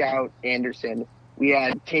Tiafoe take out Anderson. We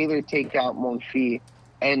had Taylor take out Monfils.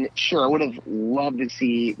 And sure, I would have loved to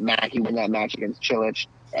see Mackey win that match against Cilic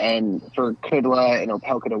and for Kudla and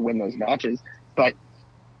Opelka to win those matches. But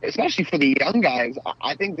especially for the young guys,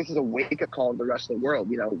 I think this is a wake-up call to the rest of the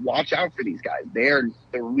world. You know, watch out for these guys. They're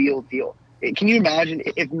the real deal. Can you imagine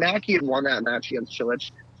if Mackey had won that match against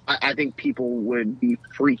Cilic? I think people would be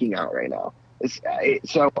freaking out right now.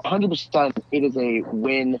 So 100% it is a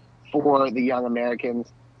win for the young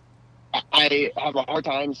Americans. I have a hard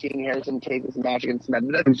time seeing Harrison take this match against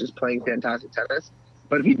Medvedev, who's just playing fantastic tennis.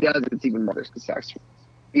 But if he does, it's even more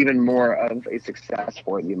of a success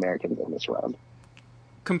for the Americans in this round.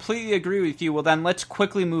 Completely agree with you. Well, then let's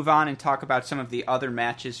quickly move on and talk about some of the other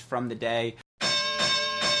matches from the day.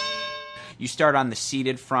 You start on the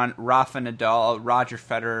seeded front. Rafa Nadal, Roger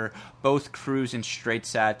Federer, both cruise in straight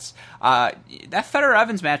sets. That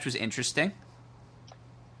Federer-Evans match was interesting.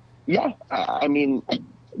 Yeah, I mean,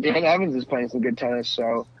 Dan Evans is playing some good tennis,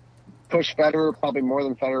 so push Federer probably more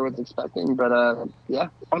than Federer was expecting. But yeah,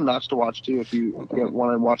 fun match to watch too if you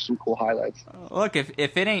want to watch some cool highlights. Look, if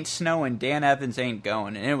it ain't snowing, Dan Evans ain't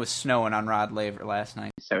going, and it was snowing on Rod Laver last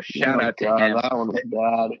night. So shout out to him. That one was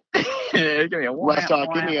bad. Give me a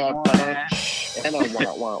give me a and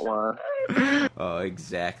a wah. Oh,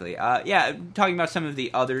 exactly. Yeah, talking about some of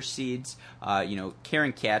the other seeds,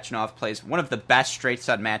 Karen Khachanov plays one of the best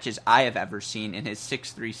straight-set matches I have ever seen in his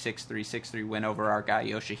 6-3, 6-3, 6-3 win over our guy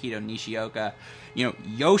Yoshihito Nishioka.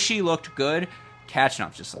 Yoshi looked good.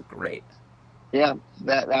 Khachanov just looked great. Yeah,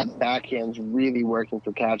 that backhand's really working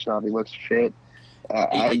for Khachanov. He looks fit.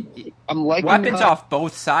 I'm liking weapons off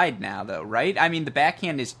both sides now, though, right? I mean, the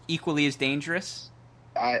backhand is equally as dangerous.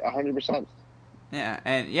 100%. Yeah,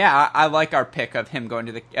 and I like our pick of him going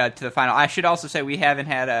to the final. I should also say we haven't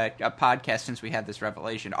had a podcast since we had this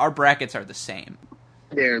revelation. Our brackets are the same.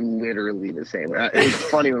 They're literally the same. It was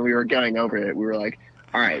funny when we were going over it. We were like,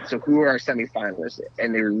 all right, so who are our semifinalists?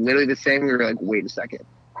 And they were literally the same. We were like, wait a second.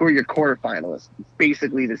 Who are your quarterfinalists?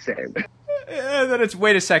 Basically the same. And then it's,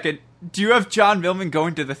 wait a second. Do you have John Millman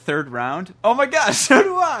going to the third round? Oh my gosh, so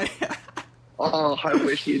do I. Oh, I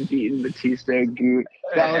wish he had beaten Batista Agut.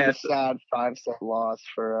 That was a sad 5-set loss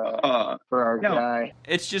for our guy.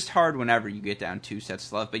 It's just hard whenever you get down 2 sets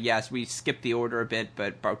to love. But yes, we skipped the order a bit,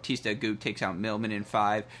 but Bautista Agut takes out Millman in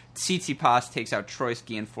 5. Tsitsipas takes out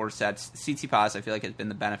Troitsky in 4 sets. Tsitsipas, I feel like, has been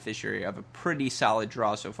the beneficiary of a pretty solid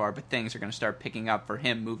draw so far, but things are going to start picking up for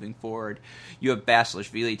him moving forward. You have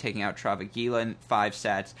Basilashvili taking out Travagila in 5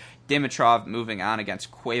 sets. Dimitrov moving on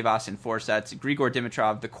against Cuevas in 4 sets. Grigor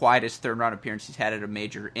Dimitrov, the quietest third-round appearance he's had at a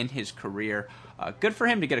major in his career. Good for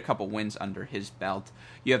him to get a couple wins under his belt.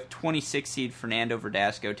 You have 26-seed Fernando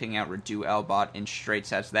Verdasco taking out Radu Elbot in straight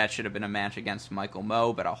sets. That should have been a match against Michael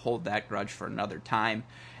Mmoh, but I'll hold that grudge for another time.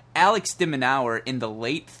 Alex de Minaur in the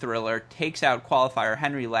late thriller takes out qualifier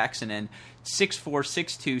Henry Laaksonen 6-4,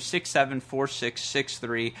 6-2, 6-7, 4-6,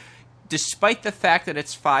 6-3. Despite the fact that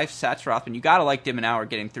it's 5 sets, Rothman, you got to like de Minaur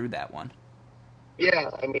getting through that one. Yeah,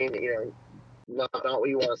 I mean, not what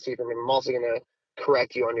you want to see from him. I'm also going to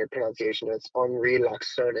correct you on your pronunciation. It's Henri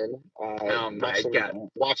Laaksonen. Oh my God.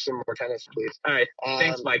 Watch some more tennis, please. All right.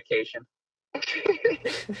 Thanks, Mike Cation.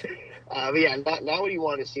 But yeah, not what you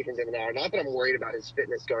want to see from de Minaur. Not that I'm worried about his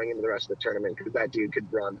fitness going into the rest of the tournament, because that dude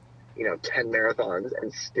could run, 10 marathons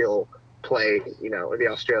and still play, the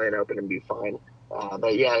Australian Open and be fine.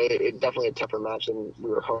 But yeah, it's definitely a tougher match than we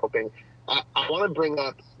were hoping. I want to bring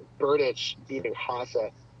up Berdych beating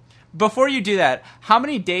Haase. Before you do that, how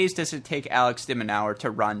many days does it take Alex de Minaur to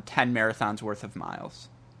run 10 marathons worth of miles?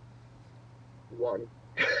 1.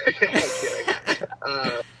 I'm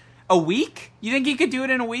kidding. A week? You think he could do it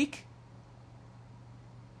in a week?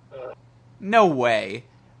 No way.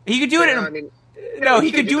 He could do it in I mean,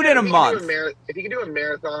 he could do it in a month. If he could do a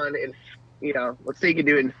marathon in, let's say he could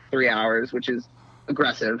do it in 3 hours, which is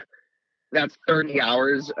aggressive. That's 30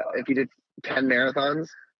 hours if you did 10 marathons.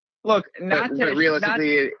 Look, But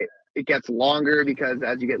realistically, it gets longer because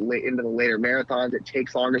as you get into the later marathons, it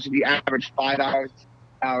takes longer. So if you average 5 hours,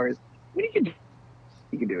 I mean,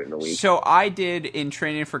 you can do it in a week. So I did in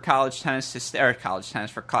training for college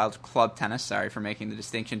club tennis. Sorry for making the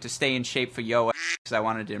distinction. To stay in shape for Yoa, because I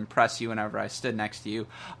wanted to impress you whenever I stood next to you.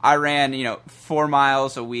 I ran, 4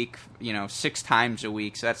 miles a week, 6 times a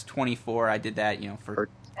week. So that's 24. I did that, for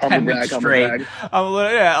 10 weeks straight. I'm a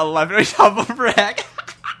little, 11 humble brag.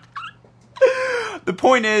 The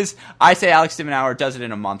point is, I say Alex de Minaur does it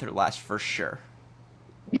in a month or less for sure.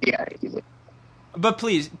 Yeah, easily. But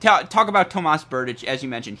please, talk about Tomas Berdych. As you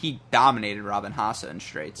mentioned, he dominated Robin Haase in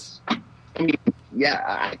straights. I mean,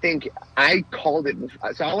 yeah, I think I called it.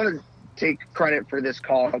 So I want to take credit for this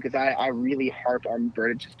call because I really harped on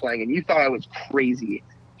Berdych's playing, and you thought I was crazy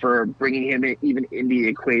for bringing him even in the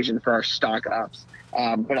equation for our stock ups.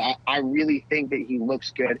 But I really think that he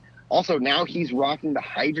looks good. Also, now he's rocking the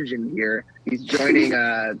hydrogen gear. He's joining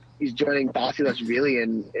Vasilashvili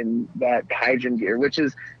in that hydrogen gear, which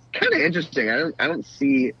is kind of interesting. I don't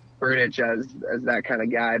see Berdych as that kind of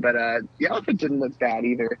guy, but the outfit didn't look bad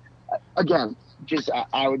either. Again,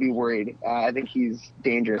 I would be worried. I think he's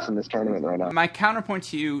dangerous in this tournament right now. My counterpoint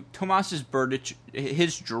to you, Tomas Berdych,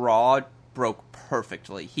 his draw broke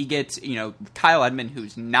perfectly. He gets, Kyle Edmund,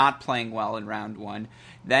 who's not playing well in round 1.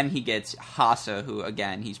 Then he gets Haase, who,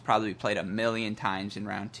 again, he's probably played 1 million times in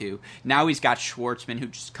round 2. Now he's got Schwartzman,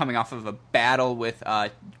 who's just coming off of a battle with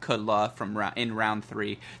Kudla in round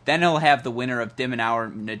 3. Then he'll have the winner of de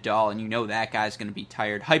Minaur Nadal, and that guy's going to be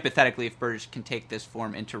tired. Hypothetically, if Berdych can take this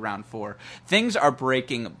form into round 4. Things are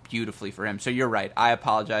breaking beautifully for him. So you're right. I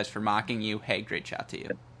apologize for mocking you. Hey, great shot to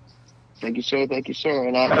you. Thank you, sir.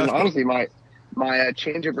 And honestly, my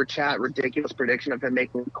change over chat ridiculous prediction of him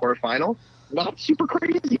making the quarterfinal, not super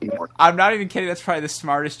crazy anymore. I'm not even kidding. That's probably the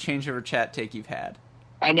smartest change over chat take you've had.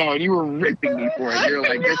 I know, and you were ripping me for it. You're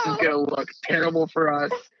like, this is going to look terrible for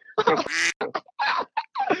us.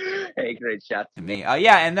 Hey, great shot to me.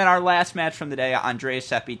 And then our last match from the day, Andreas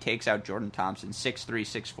Seppi takes out Jordan Thompson 6-3,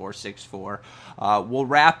 6-4, 6-4. We'll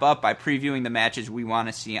wrap up by previewing the matches we want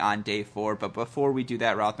to see on day 4. But before we do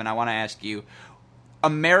that, Rothman, I want to ask you,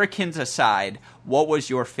 Americans aside, what was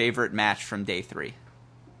your favorite match from day 3?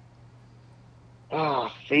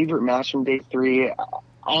 Favorite match from day 3?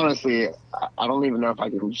 Honestly, I don't even know if I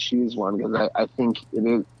can choose one because I think it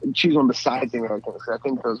is choose one besides the Americans. I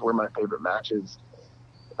think those were my favorite matches.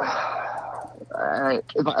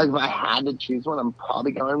 If I had to choose one, I'm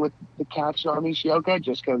probably going with the Khachanov Nishioka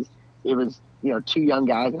just because it was 2 young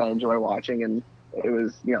guys that I enjoy watching and it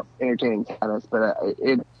was entertaining tennis. But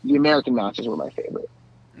the American matches were my favorite.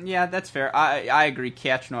 Yeah, that's fair. I agree.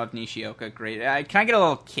 Khachanov Nishioka, great. Can I get a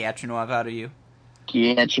little Khachanov out of you?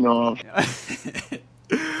 Khachanov.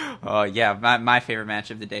 Oh, yeah, my favorite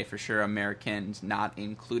match of the day for sure, Americans not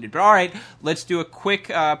included. But all right, let's do a quick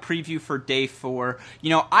preview for day 4.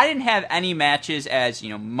 I didn't have any matches as,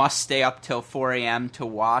 must stay up till 4 a.m. to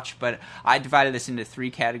watch, but I divided this into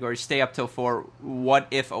 3 categories. Stay up till 4, what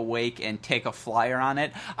if awake, and take a flyer on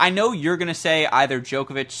it. I know you're going to say either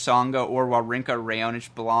Djokovic, Tsonga, or Wawrinka,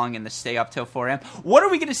 Raonic belong in the stay up till 4 a.m. What are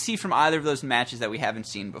we going to see from either of those matches that we haven't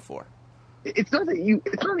seen before? It's not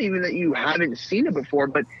even that you haven't seen it before,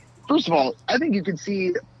 but first of all, I think you could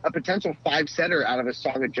see a potential 5-setter out of a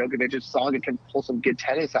Tsonga Djokovic if Tsonga can pull some good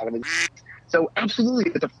tennis out of it. So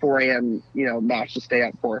absolutely, it's a 4 a.m. match to stay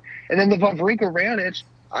up for. And then the Wawrinka Raonic,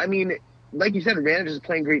 I mean, like you said, Raonic is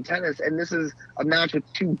playing great tennis, and this is a match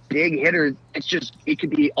with 2 big hitters. It could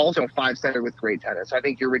be also a 5-setter with great tennis. So I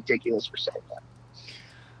think you're ridiculous for saying that.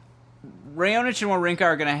 Raonic and Wawrinka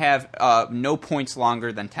are going to have no points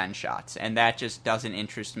longer than 10 shots, and that just doesn't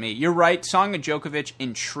interest me. You're right, Tsonga Djokovic,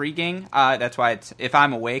 intriguing. That's why if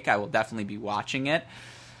I'm awake, I will definitely be watching it.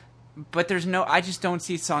 But I just don't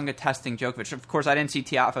see Tsonga testing Djokovic. Of course, I didn't see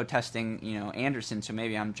Tiafoe testing, Anderson, so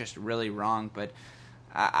maybe I'm just really wrong. But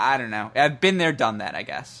I don't know. I've been there, done that, I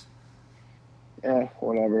guess. Yeah,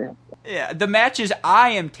 whatever. Yeah, the matches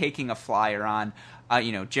I am taking a flyer on.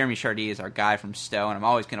 Jeremy Chardy is our guy from Stowe, and I'm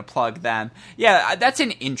always going to plug them. Yeah, that's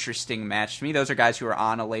an interesting match to me. Those are guys who are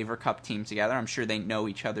on a Laver Cup team together. I'm sure they know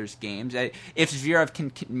each other's games. If Zverev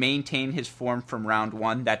can maintain his form from round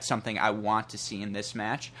 1, that's something I want to see in this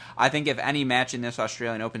match. I think if any match in this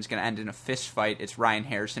Australian Open is going to end in a fist fight, it's Ryan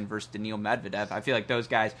Harrison versus Daniil Medvedev. I feel like those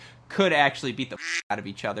guys could actually beat the out of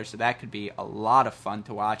each other, so that could be a lot of fun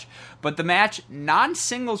to watch. But the match,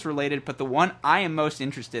 non-singles related, but the one I am most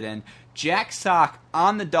interested in, Jack Sock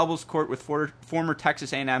on the doubles court with former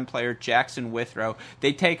Texas A&M player Jackson Withrow.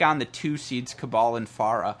 They take on the 2 seeds Cabal and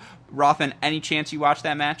Farah. Rothman, any chance you watch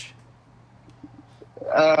that match?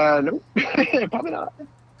 No, probably not.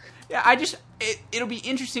 Yeah, it'll be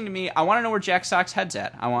interesting to me. I want to know where Jack Sock's head's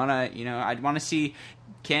at. I want to see,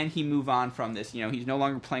 can he move on from this? He's no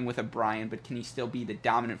longer playing with O'Brien, but can he still be the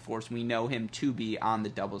dominant force we know him to be on the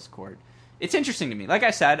doubles court? It's interesting to me. Like I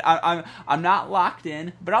said, I'm not locked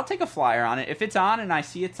in, but I'll take a flyer on it. If it's on and I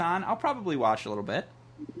see it's on, I'll probably watch a little bit.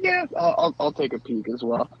 Yeah, I'll take a peek as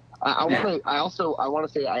well. I want to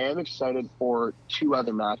say I am excited for 2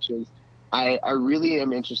 other matches. I really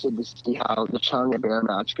am interested to see how the Chung and Bear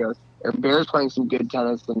match goes. Bear's playing some good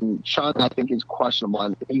tennis, and Chung I think is questionable.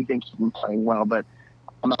 I think he's been playing well, but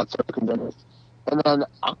I'm not so convinced. And then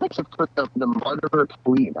I'll pick to put the Martyr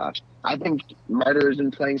Tweet match. I think Martyr's been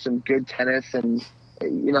playing some good tennis, and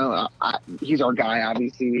he's our guy.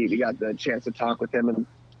 Obviously, we got the chance to talk with him, and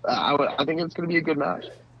I think it's going to be a good match.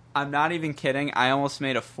 I'm not even kidding. I almost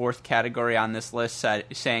made a 4th category on this list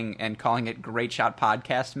saying and calling it Great Shot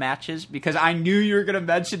Podcast matches because I knew you were going to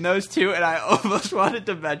mention those 2, and I almost wanted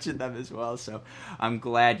to mention them as well. So I'm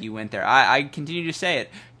glad you went there. I continue to say it.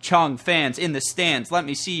 Chung fans in the stands, let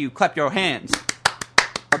me see you clap your hands.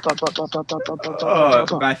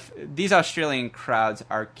 These Australian crowds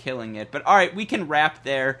are killing it. But all right, we can wrap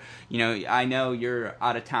there. I know you're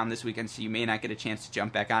out of town this weekend, so you may not get a chance to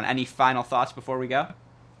jump back on. Any final thoughts before we go?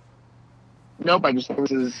 Nope, I just think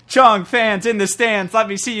this is... Chung fans in the stands, let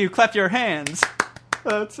me see you clap your hands.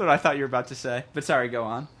 That's what I thought you were about to say. But sorry, go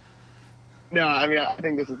on. No, I mean, I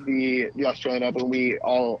think this is the Australian Open we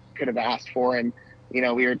all could have asked for. And, we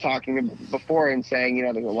were talking before and saying,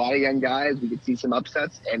 there's a lot of young guys. We could see some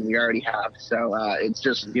upsets, and we already have. So it's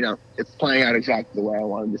just, it's playing out exactly the way I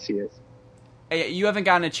wanted to see it. Hey, you haven't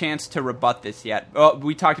gotten a chance to rebut this yet. Well,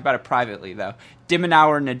 we talked about it privately, though. De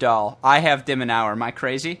Minaur, Nadal. I have De Minaur. Am I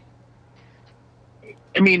crazy?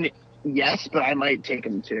 I mean, yes, but I might take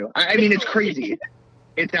him too. I mean, it's crazy.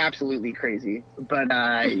 It's absolutely crazy, but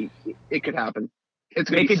it could happen. It's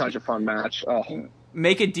going to be such a fun match. Oh.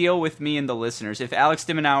 Make a deal with me and the listeners. If Alex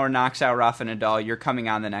de Minaur knocks out Rafa Nadal, you're coming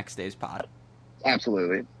on the next day's pod.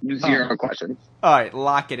 Absolutely. Zero questions. All right,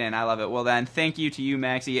 lock it in. I love it. Well, then, thank you to you,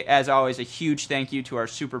 Maxie. As always, a huge thank you to our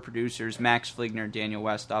super producers, Max Fligner and Daniel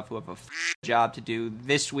Westhoff, who have a job to do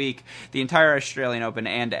this week, the entire Australian Open,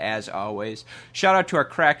 and as always, shout out to our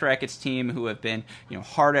Cracked Racquets team, who have been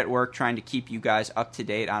hard at work trying to keep you guys up to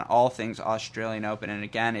date on all things Australian Open. And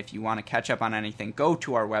again, if you want to catch up on anything, go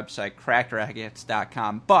to our website,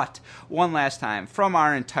 crackedrackets.com. But one last time, from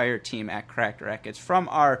our entire team at Cracked Racquets, from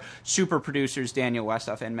our super producers, Daniel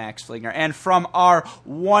Westhoff and Max Fligner, and from our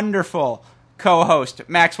wonderful co-host,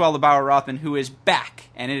 Maxwell LeBauer Rothman, who is back,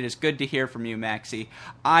 and it is good to hear from you, Maxie.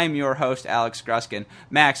 I'm your host, Alex Gruskin.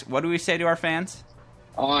 Max, what do we say to our fans?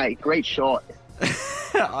 All right, great shot.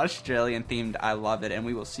 Australian themed, I love it, and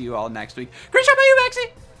we will see you all next week. Great shot by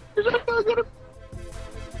you, Maxie!